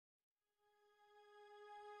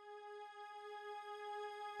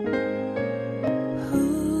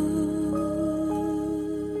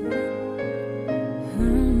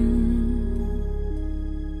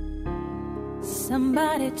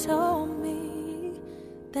Somebody told me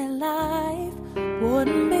that life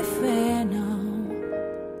wouldn't be fair, no.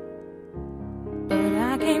 But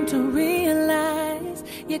I came to realize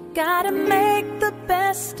you gotta make the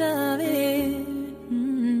best of it.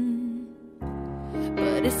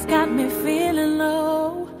 But it's got me feeling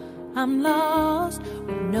low. I'm lost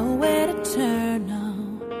with nowhere to turn now.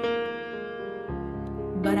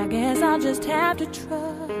 But I guess I'll just have to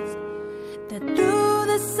trust that through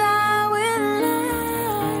the I will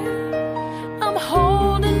learn. I'm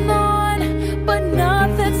holding on, but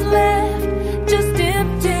nothing's left, just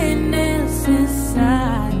emptiness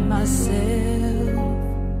inside myself.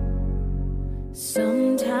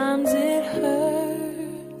 Sometimes it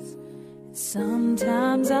hurts,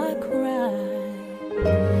 sometimes I cry.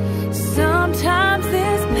 Sometimes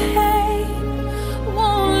this pain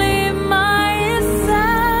won't leave my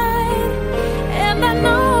inside, and I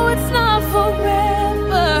know it's not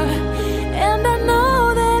forever, and I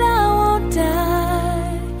know that I won't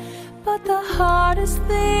die. But the hardest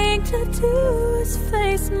thing to do is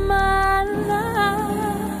face my life.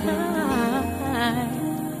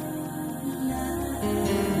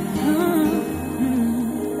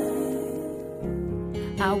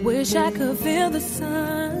 I wish I could feel the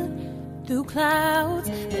sun through clouds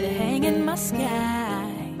that hang in my sky.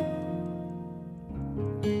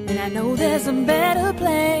 And I know there's a better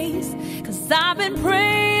place, 'cause I've been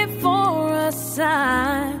praying for a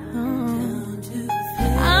sign.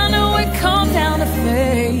 I know it comes down to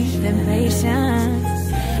faith and patience.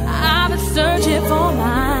 I've been searching for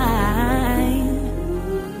mine.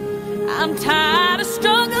 I'm tired of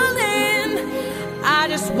struggling, I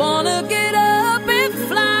just wanna get up and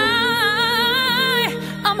fly.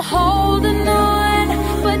 I'm holding on,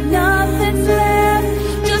 but nothing's left,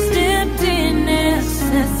 just emptiness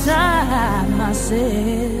inside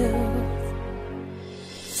myself.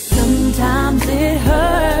 Sometimes it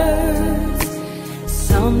hurts,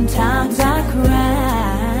 sometimes I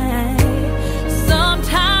cry.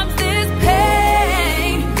 Sometimes this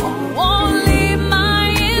pain won't leave my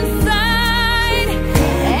inside,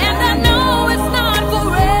 and I know it's not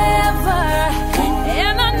forever,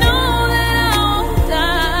 and I know that I won't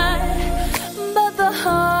die. But the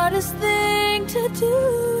hardest thing to do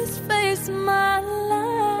is face my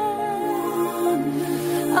life.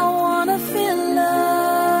 I wanna feel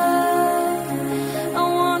love, I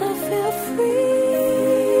wanna feel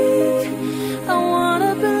free, I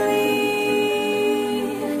wanna believe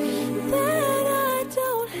that I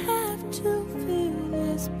don't have to feel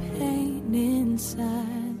this pain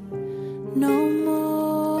inside no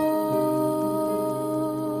more,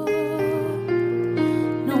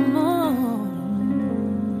 no more.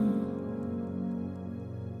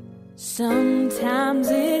 Sometimes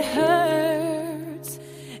it hurts,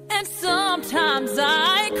 and sometimes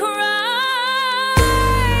I cry.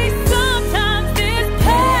 Sometimes this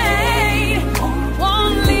pain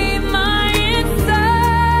won't leave my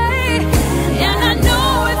inside, and I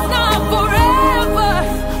know it's not forever,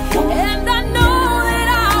 and I know that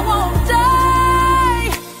I won't die.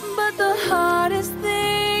 But the hardest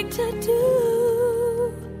thing to do,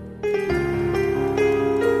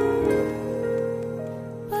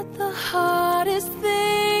 but the hardest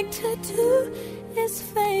thing to do is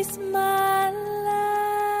face my life.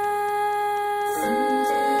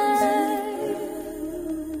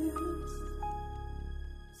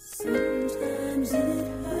 Sometimes it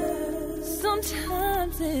hurts,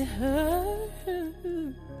 sometimes it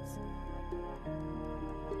hurts,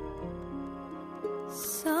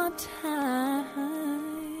 sometimes